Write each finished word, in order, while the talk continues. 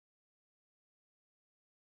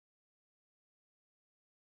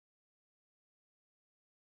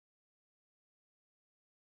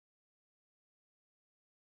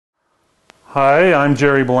Hi, I'm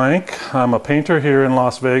Jerry Blank. I'm a painter here in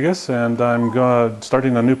Las Vegas, and I'm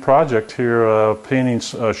starting a new project here, painting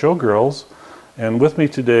Showgirls. And with me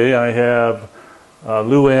today I have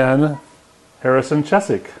Luann Harrison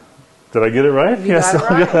Chesick. Did I get it right? You got it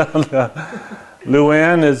right.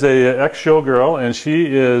 Luann is a ex-showgirl, and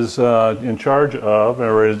she is in charge of,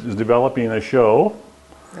 or is developing a show.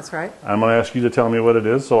 That's right. I'm going to ask you to tell me what it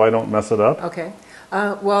is so I don't mess it up. Okay.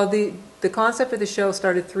 Well, the concept of the show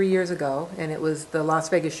started 3 years ago, and it was the Las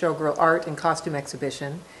Vegas Showgirl art and costume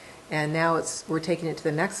exhibition. And now we're taking it to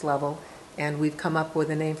the next level, and we've come up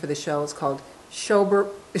with a name for the show. It's called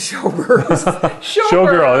Showgirls.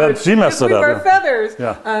 Showgirl. She messed it up. Our feathers.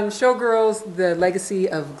 Yeah. Showgirls: The Legacy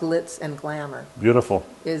of Glitz and Glamour. Beautiful.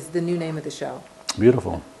 Is the new name of the show.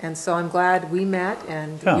 Beautiful. And so I'm glad we met,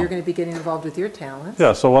 and you're going to be getting involved with your talents.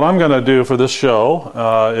 Yeah, so what I'm going to do for this show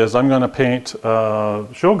is I'm going to paint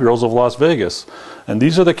Showgirls of Las Vegas. And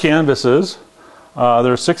these are the canvases.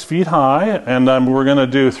 They're 6 feet high, and we're going to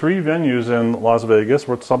do 3 venues in Las Vegas.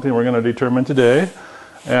 It's something we're going to determine today.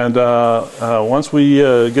 And once we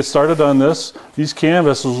get started on this, these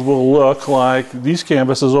canvases will look like these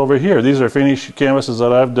canvases over here. These are finished canvases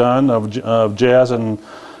that I've done of jazz and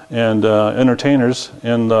entertainers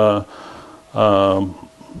in the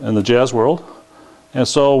jazz world. And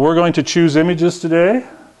so we're going to choose images today.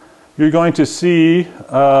 You're going to see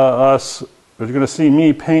you're going to see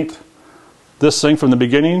me paint this thing from the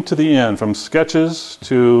beginning to the end, from sketches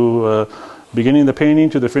to beginning the painting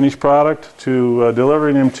to the finished product to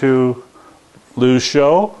delivering him to Lou's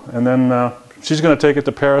show, and then she's going to take it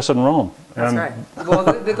to Paris and Rome. That's right. Well,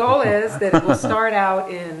 the goal is that it will start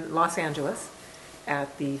out in Los Angeles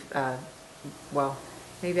at the, well,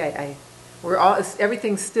 maybe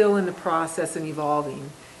everything's still in the process and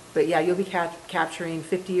evolving. But yeah, you'll be capturing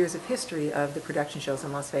 50 years of history of the production shows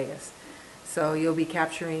in Las Vegas. So you'll be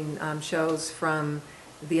capturing shows from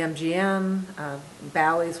the MGM,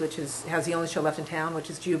 Bally's, which has the only show left in town, which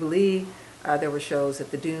is Jubilee. There were shows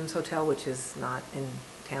at the Dunes Hotel, which is not in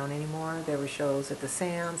town anymore. There were shows at the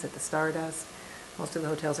Sands, at the Stardust. Most of the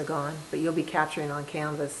hotels are gone. But you'll be capturing on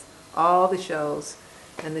canvas all the shows,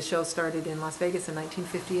 and the show started in Las Vegas in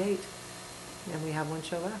 1958, and we have 1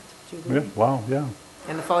 show left, Jubilee. Yeah, wow, yeah.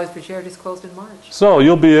 And the Follies Bergère just closed in March. So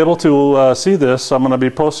you'll be able to see this. I'm going to be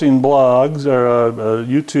posting blogs or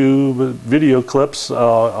YouTube video clips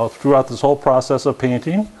throughout this whole process of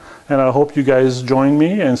painting, and I hope you guys join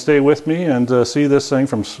me and stay with me and see this thing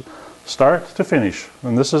from start to finish.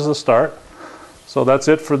 And this is the start. So that's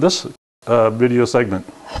it for this video segment.